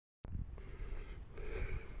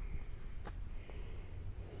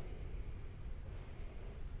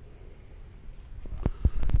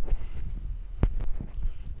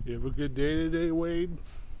You have a good day today, Wade?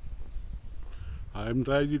 I'm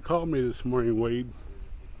glad you called me this morning, Wade.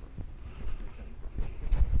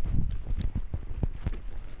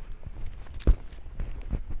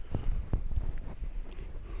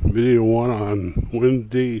 Video 1 on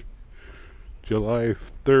Wednesday, July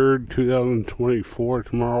 3rd, 2024.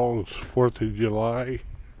 Tomorrow is 4th of July.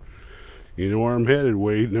 You know where I'm headed,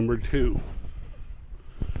 Wade. Number 2.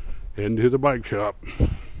 Heading to the bike shop.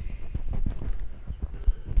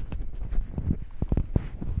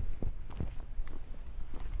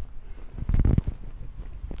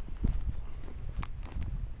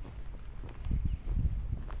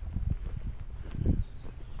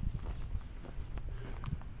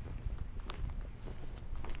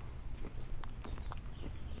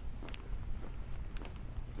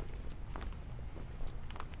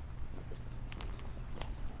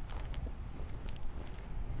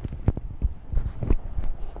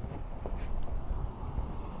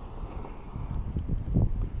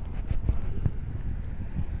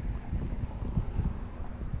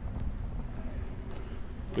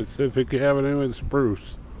 Pacific Avenue and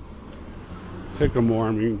Spruce. Sycamore,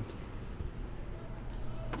 I mean.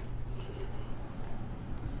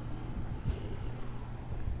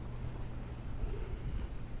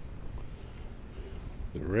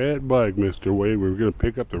 The red bike, Mr. Wade. We're going to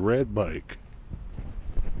pick up the red bike.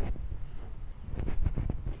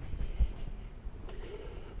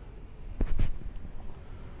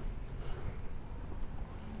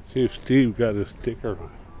 See if Steve got a sticker on.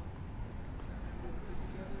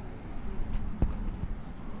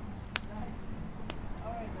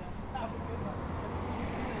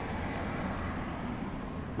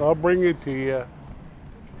 I'll bring it to you.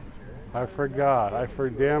 I forgot. I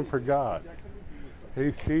damn forgot.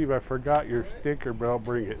 Hey Steve, I forgot your sticker, but I'll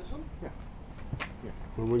bring it.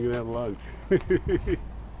 When we can have lunch. Focus, Jerry,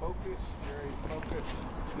 focus.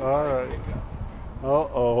 Alright.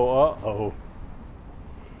 Uh-oh.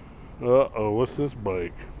 What's this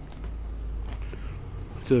bike?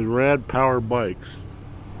 It says Rad Power Bikes.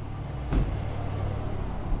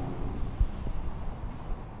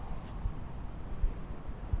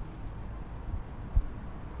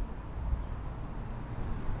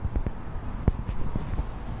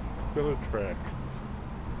 Velotric.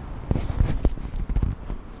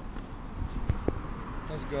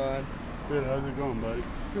 How's God? Good, how's it going, buddy?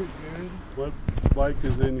 Good. What bike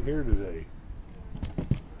is in here today?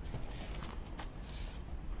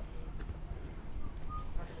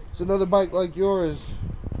 It's another bike like yours,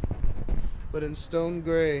 but in stone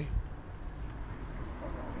gray.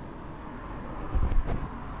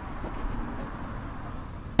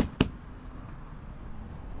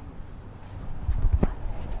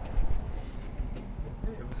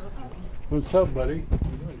 What's up, buddy?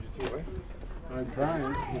 I'm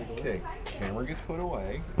trying. Okay, camera gets put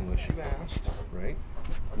away unless you asked, right?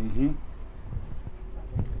 Mm-hmm.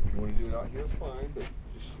 If you want to do it out here, it's fine, but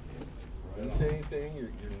just don't say anything.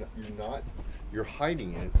 You're not. You're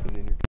hiding it, and then you're.